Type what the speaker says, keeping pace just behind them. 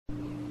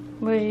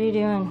What are you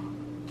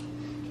doing?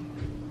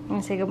 You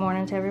want to say good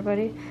morning to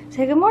everybody?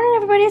 Say good morning,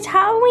 everybody. It's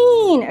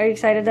Halloween. Are you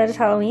excited that it's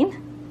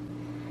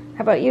Halloween?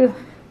 How about you?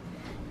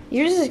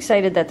 You're just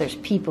excited that there's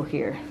people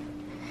here.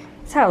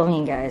 It's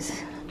Halloween, guys.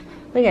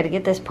 We got to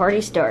get this party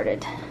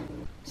started.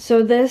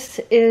 So this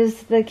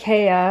is the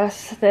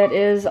chaos that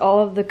is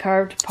all of the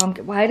carved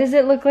pumpkin. Why does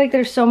it look like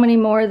there's so many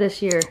more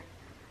this year?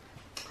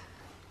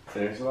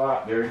 There's a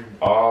lot. They're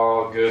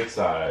all good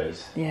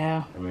size.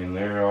 Yeah. I mean,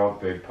 they're all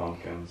big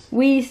pumpkins.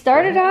 We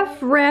started off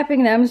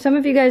wrapping them. Some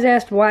of you guys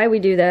asked why we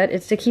do that.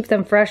 It's to keep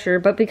them fresher.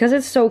 But because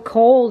it's so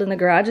cold and the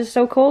garage is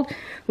so cold,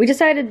 we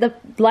decided the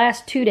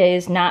last 2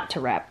 days not to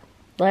wrap.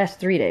 Last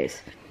 3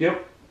 days.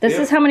 Yep. This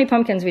is how many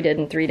pumpkins we did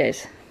in 3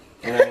 days.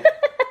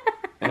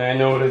 And I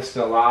noticed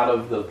a lot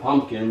of the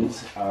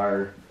pumpkins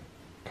are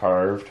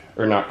carved,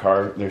 or not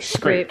carved, they're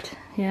scraped.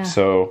 Yeah.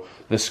 So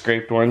the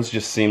scraped ones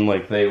just seem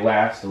like they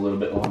last a little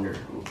bit longer.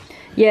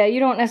 Yeah, you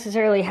don't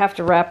necessarily have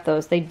to wrap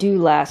those. They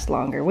do last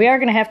longer. We are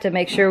going to have to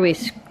make sure we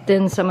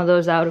thin some of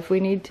those out if we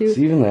need to. It's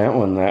even that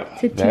one,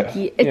 it's a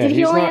tiki. Did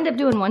he only end up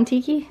doing one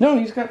tiki? No,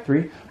 he's got 3.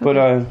 Okay.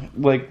 But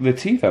like the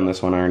teeth on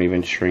this one aren't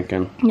even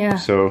shrinking. Yeah.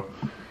 So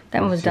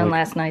that one was done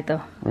last night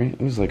though. Right?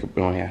 It was like,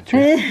 oh yeah,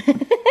 true.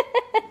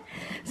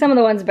 Some of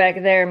the ones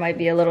back there might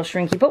be a little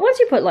shrinky, but once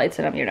you put lights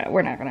in them,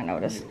 we're not going to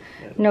notice.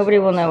 Nobody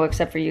will know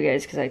except for you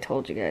guys because I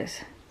told you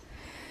guys.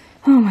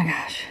 Oh my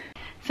gosh.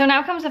 So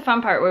now comes the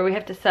fun part where we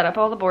have to set up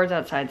all the boards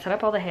outside, set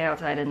up all the hay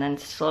outside, and then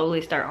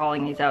slowly start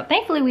hauling these out.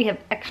 Thankfully, we have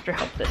extra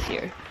help this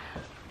year.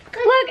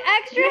 Look,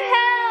 extra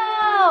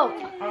help!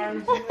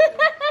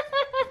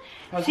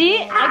 See,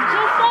 I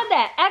just said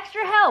that.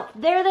 Extra help.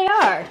 There they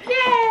are.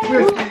 Yay!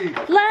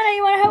 Lana,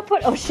 you want to help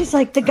put? Oh, she's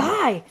like, the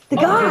guy. The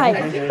guy.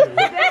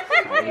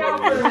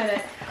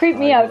 Creep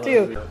me out,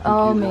 too.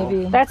 Oh,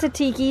 maybe. That's a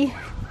tiki.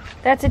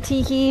 That's a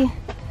tiki.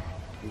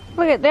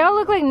 Look at, they all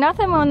look like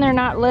nothing when they're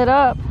not lit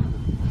up.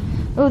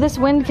 Oh, this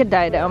wind could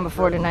die down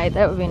before tonight.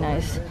 That would be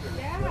nice.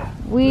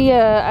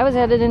 I was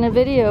editing a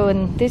video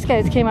and these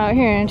guys came out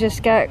here and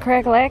just got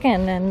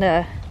crack-lacking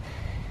and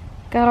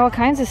got all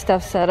kinds of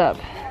stuff set up.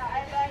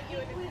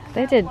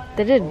 They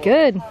did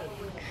good.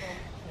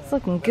 It's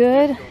looking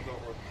good.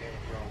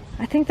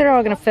 I think they're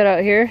all gonna fit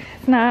out here.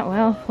 If not,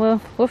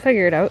 well, we'll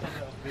figure it out.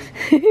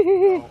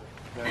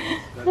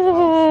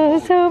 Oh,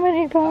 so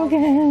many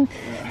pumpkins.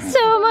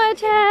 So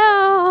much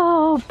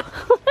help.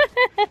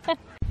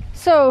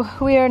 So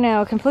we are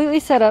now completely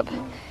set up.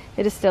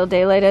 It is still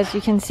daylight, as you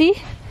can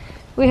see.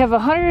 We have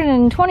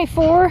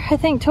 124, I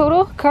think,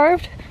 total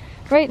carved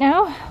right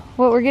now.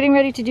 What we're getting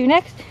ready to do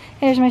next,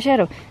 here's my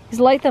shadow, is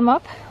light them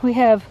up. We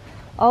have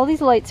all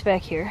these lights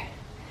back here.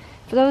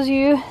 For those of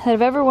you that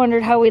have ever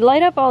wondered how we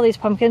light up all these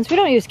pumpkins, we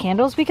don't use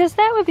candles because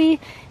that would be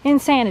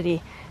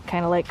insanity.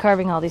 Kind of like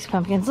carving all these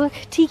pumpkins. Look,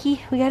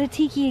 tiki. We got a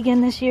tiki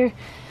again this year.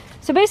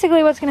 So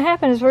basically what's going to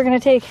happen is we're going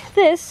to take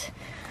this,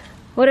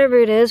 whatever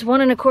it is, 1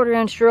 1/4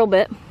 inch drill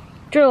bit,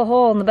 drill a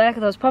hole in the back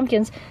of those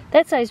pumpkins.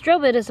 That size drill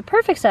bit is the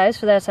perfect size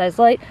for that size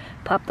light.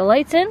 Pop the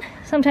lights in.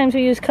 Sometimes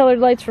we use colored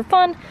lights for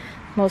fun.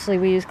 Mostly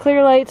we use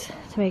clear lights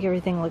to make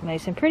everything look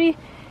nice and pretty.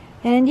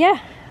 And yeah,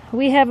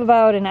 we have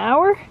about an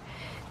hour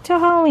till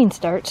Halloween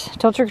starts,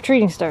 till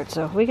trick-or-treating starts,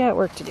 so we got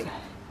work to do.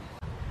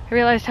 I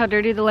realized how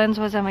dirty the lens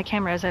was on my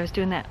camera as I was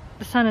doing that.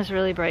 The sun is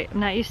really bright. I'm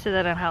not used to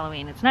that on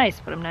Halloween. It's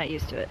nice, but I'm not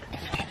used to it.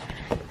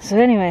 So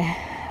anyway,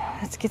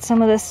 let's get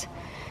some of this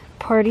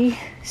party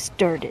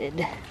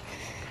started.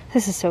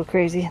 This is so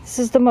crazy. This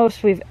is the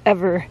most we've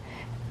ever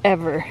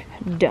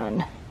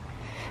done.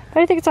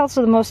 But I think it's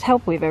also the most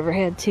help we've ever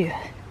had too.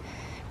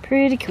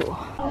 Pretty cool.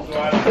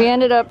 We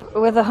ended up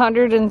with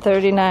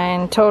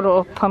 139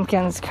 total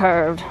pumpkins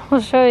carved.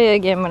 We'll show you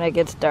again when it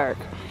gets dark.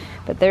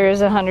 But there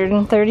is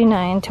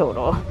 139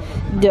 total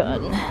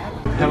done.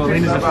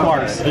 Halloween is a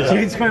farce. It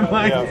changed my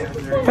mind. The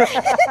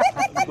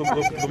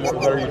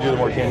better you do, the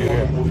more candy you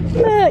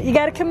get. You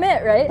gotta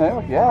commit, right?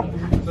 Yeah.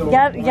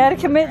 You gotta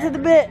commit to the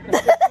bit.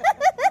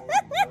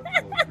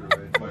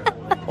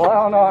 Well, I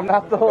don't know. I'm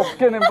not the whole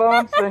skin and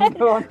bones thing.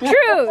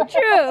 True.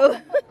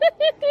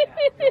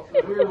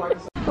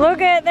 Look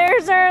at,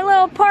 there's our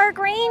little park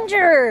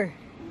ranger.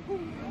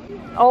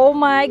 Oh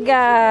my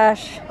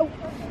gosh.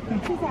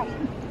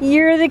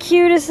 You're the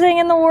cutest thing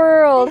in the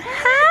world.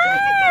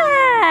 Hi.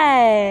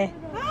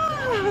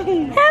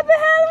 Happy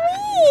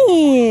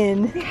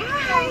Halloween.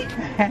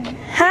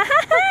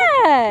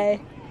 Hi.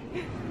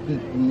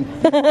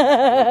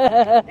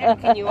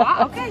 Can you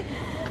walk? Okay.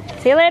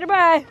 See you later,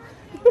 bye.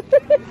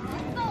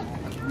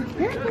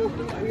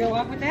 We go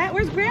walk with that?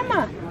 Where's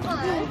Grandma?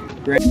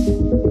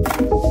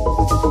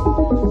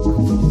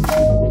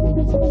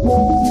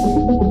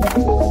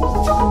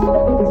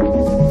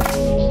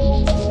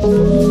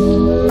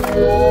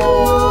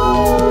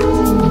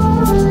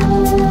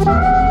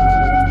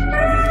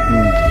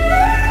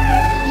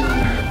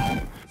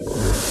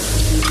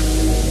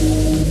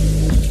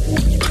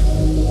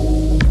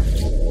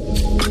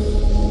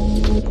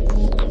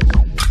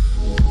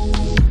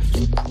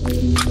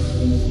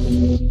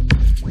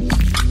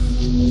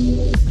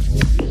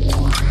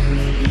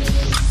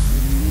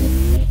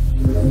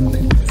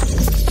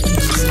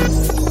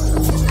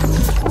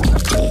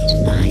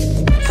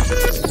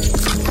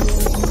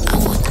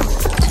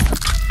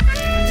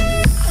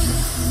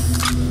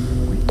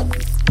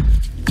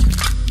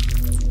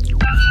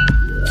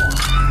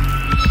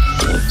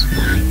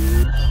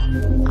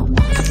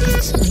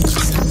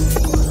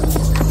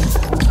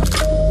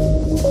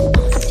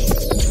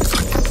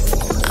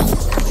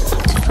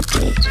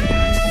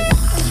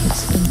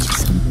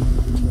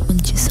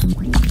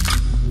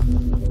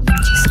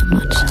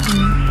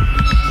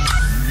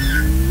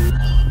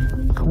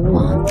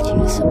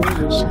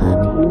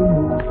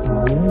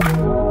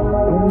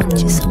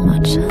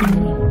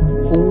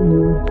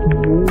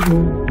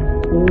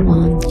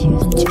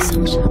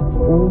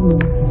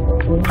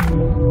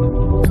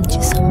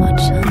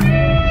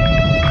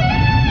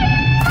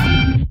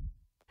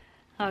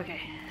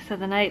 So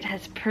the night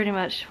has pretty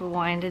much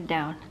winded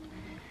down.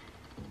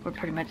 We're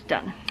pretty much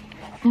done.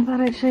 I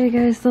thought I'd show you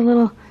guys the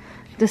little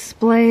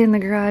display in the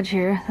garage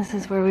here. This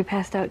is where we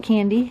passed out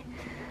candy.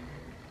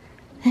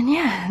 And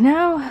yeah,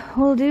 now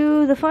we'll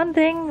do the fun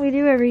thing we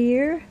do every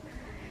year.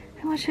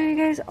 And we'll show you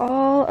guys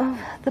all of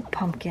the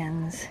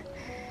pumpkins.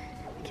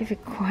 Give you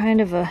kind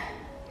of a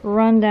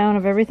rundown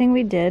of everything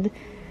we did.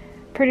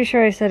 Pretty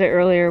sure I said it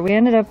earlier. We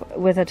ended up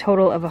with a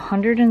total of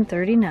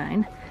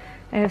 139.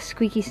 I have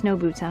squeaky snow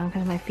boots on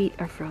because my feet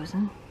are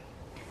frozen.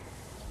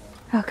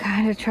 I'll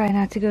kind of try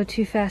not to go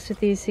too fast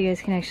with these so you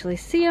guys can actually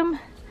see them.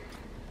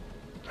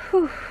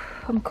 Whew,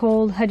 I'm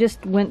cold. I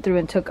just went through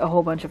and took a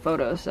whole bunch of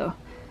photos, so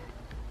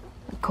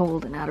I'm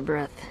cold and out of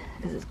breath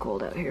because it's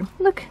cold out here.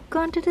 Look,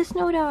 gone to the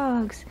snow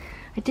dogs.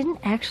 I didn't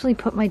actually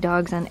put my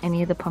dogs on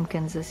any of the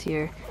pumpkins this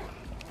year.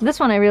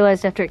 This one I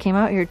realized after it came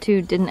out here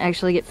too didn't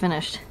actually get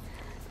finished.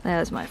 That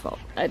was my fault.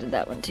 I did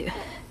that one too.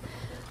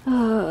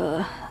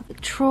 The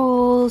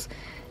trolls,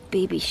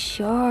 baby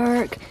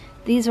shark.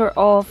 These are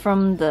all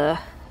from the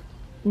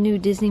new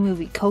Disney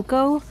movie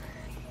Coco.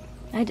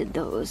 I did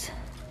those.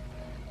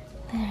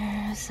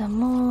 There's some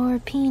more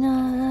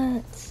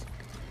peanuts.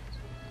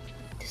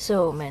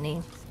 So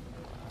many.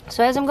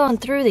 So as I'm going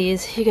through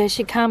these, you guys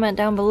should comment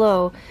down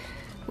below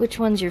which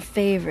one's your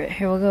favorite.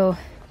 Here, we'll go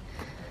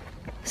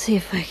see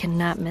if I can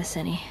not miss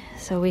any.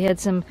 So we had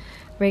some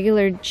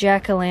regular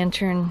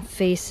jack-o'-lantern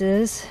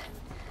faces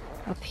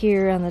up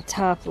here on the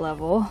top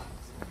level.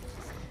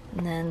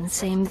 And then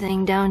same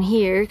thing down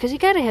here, because you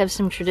gotta have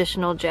some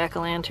traditional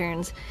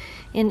jack-o'-lanterns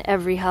in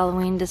every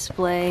Halloween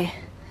display.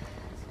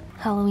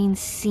 Halloween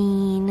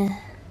scene.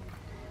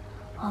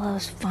 All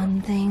those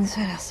fun things.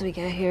 What else do we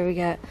got here? We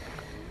got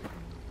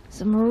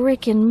some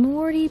Rick and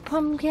Morty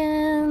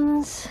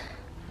pumpkins.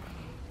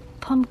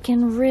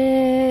 Pumpkin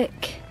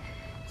Rick.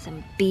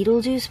 Some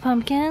Beetlejuice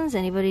pumpkins.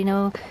 Anybody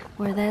know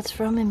where that's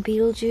from in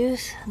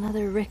Beetlejuice?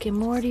 Another Rick and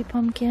Morty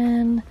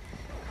pumpkin.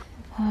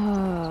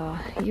 Oh,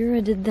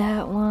 Yura did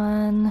that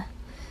one.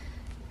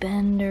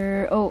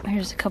 Bender. Oh,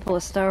 here's a couple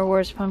of Star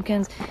Wars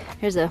pumpkins.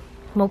 Here's a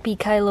Mopey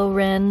Kylo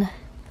Ren.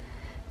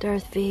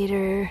 Darth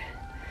Vader.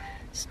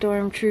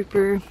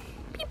 Stormtrooper.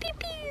 Pew pew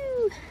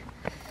pew.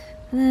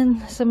 And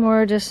then some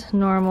more just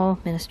normal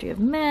Ministry of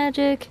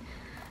Magic.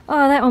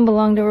 Oh, that one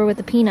belonged over with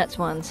the Peanuts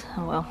ones.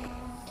 Oh well.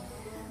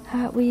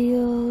 Hot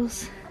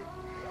Wheels.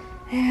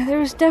 Yeah, there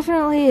was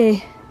definitely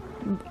a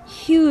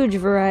huge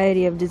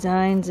variety of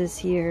designs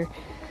this year.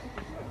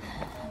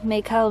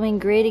 Make Halloween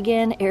Great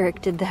Again.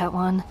 Eric did that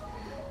one.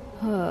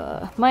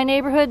 My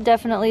neighborhood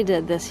definitely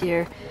did this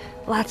year.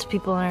 Lots of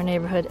people in our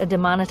neighborhood. A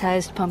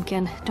demonetized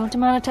pumpkin. Don't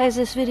demonetize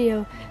this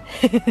video.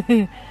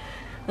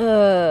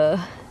 Oh,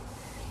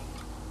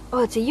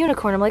 it's a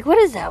unicorn. I'm like, what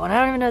is that one? I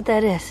don't even know what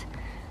that is.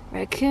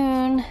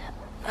 Raccoon.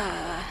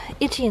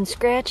 Itchy and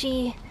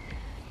Scratchy.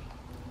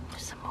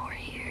 There's some more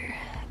here.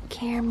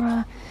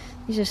 Camera.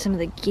 These are some of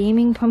the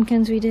gaming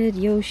pumpkins we did.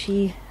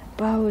 Yoshi.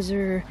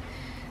 Bowser.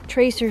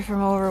 Tracer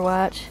from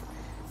Overwatch.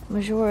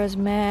 Majora's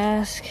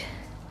Mask.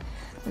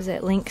 Was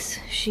that Link's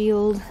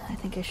shield? I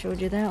think I showed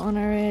you that one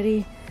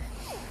already.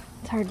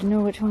 It's hard to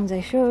know which ones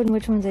I showed and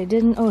which ones I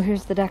didn't. Oh,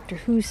 here's the Doctor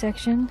Who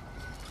section.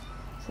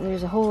 So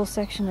there's a whole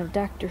section of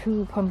Doctor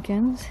Who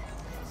pumpkins.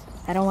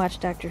 I don't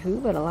watch Doctor Who,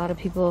 but a lot of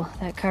people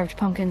that carved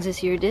pumpkins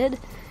this year did.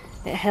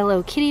 That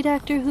Hello Kitty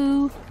Doctor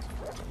Who.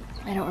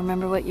 I don't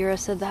remember what Yura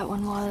said that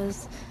one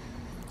was.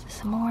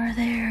 Some more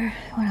there.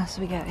 What else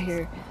we got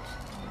here?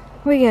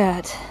 We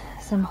got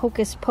some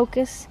Hocus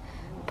Pocus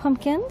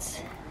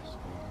pumpkins.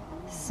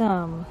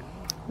 Some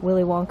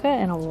Willy Wonka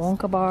and a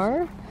Wonka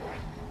bar.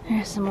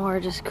 There's some more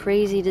just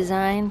crazy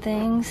design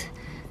things.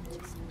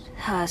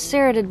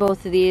 Sarah did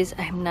both of these.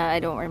 I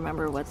don't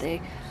remember what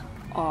they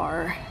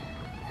are.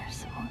 There's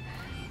some more.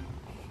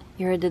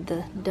 Yura did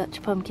the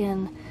Dutch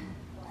pumpkin.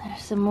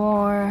 There's some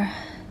more.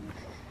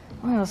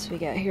 What else we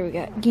got here? We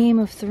got Game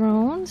of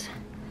Thrones.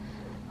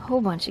 A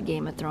whole bunch of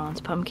Game of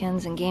Thrones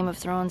pumpkins and Game of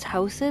Thrones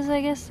houses,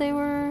 I guess they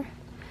were.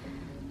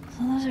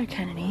 So those are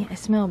kind of neat. I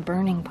smell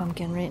burning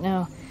pumpkin right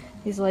now.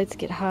 These lights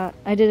get hot.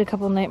 I did a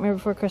couple Nightmare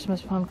Before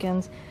Christmas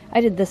pumpkins. I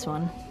did this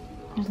one.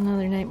 There's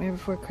another Nightmare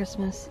Before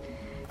Christmas.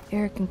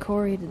 Eric and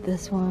Corey did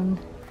this one.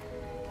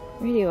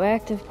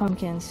 Radioactive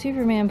pumpkin,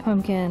 Superman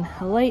pumpkin,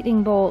 a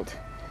lightning bolt,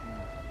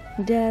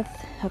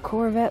 death, a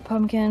Corvette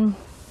pumpkin,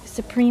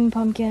 Supreme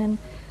pumpkin,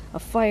 a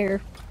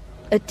fire,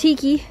 a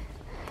tiki.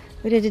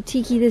 We did a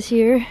tiki this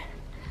year.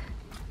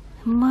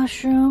 A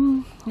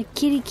mushroom, a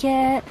kitty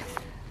cat,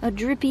 a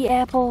drippy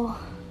apple,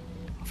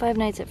 Five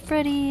Nights at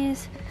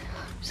Freddy's.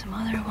 Some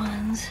other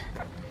ones.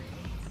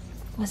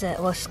 Was that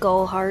a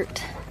skull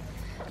heart?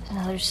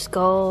 Another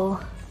skull.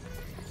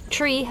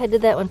 Tree, I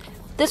did that one.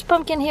 This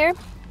pumpkin here,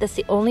 that's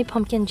the only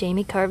pumpkin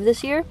Jamie carved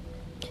this year.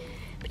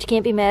 But you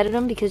can't be mad at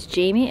him because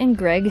Jamie and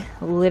Greg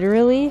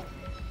literally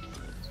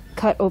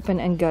cut open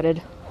and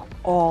gutted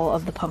all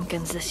of the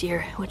pumpkins this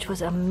year, which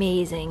was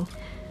amazing.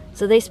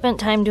 So they spent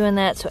time doing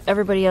that so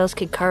everybody else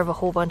could carve a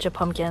whole bunch of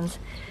pumpkins,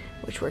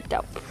 which worked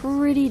out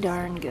pretty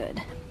darn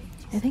good.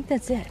 I think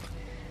that's it.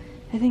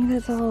 I think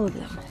that's all of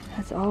them.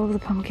 That's all of the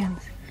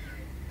pumpkins.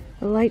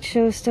 The light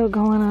show's still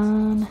going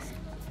on.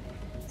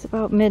 It's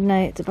about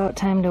midnight. It's about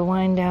time to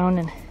wind down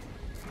and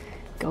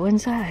go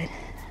inside.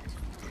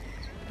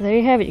 There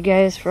you have it, you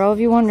guys. For all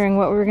of you wondering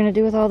what we were going to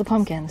do with all the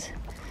pumpkins,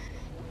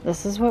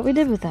 this is what we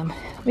did with them.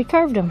 We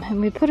carved them and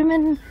we put them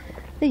in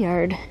the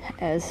yard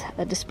as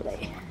a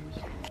display.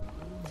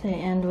 To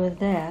end with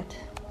that,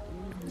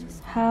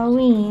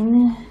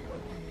 Halloween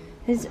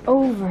is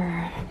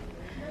over.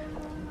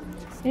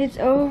 It's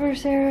over,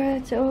 Sarah.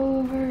 It's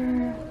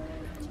over.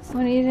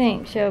 What do you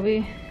think,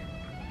 Shelby?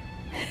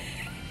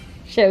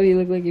 Shelby, you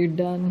look like you're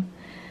done.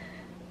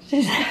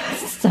 She's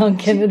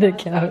sunk into the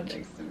couch.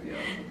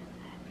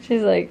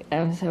 She's like,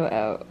 I'm so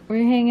out. Were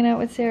you hanging out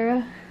with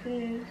Sarah? Yeah,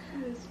 she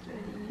was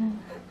funny.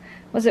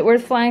 Was it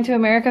worth flying to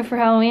America for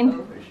Halloween?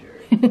 Oh, for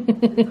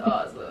sure. It's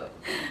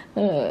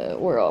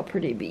awesome. We're all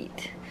pretty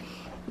beat.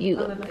 You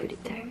look pretty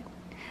tired.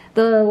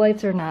 The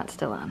lights are not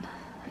still on.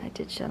 I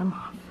did shut them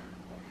off.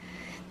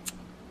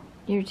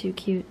 You're too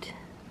cute.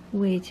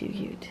 Way too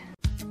cute.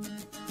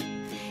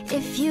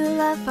 If you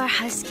love our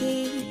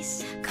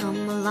Huskies,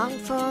 come along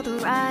for the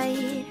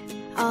ride.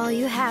 All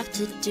you have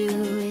to do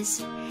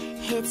is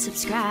hit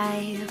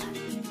subscribe.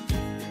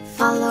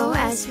 Follow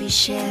as we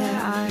share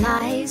our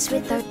lives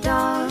with our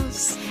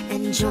dogs,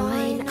 and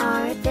join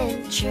our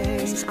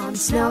adventures on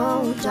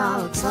Snow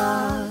Dogs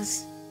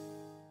Vlogs.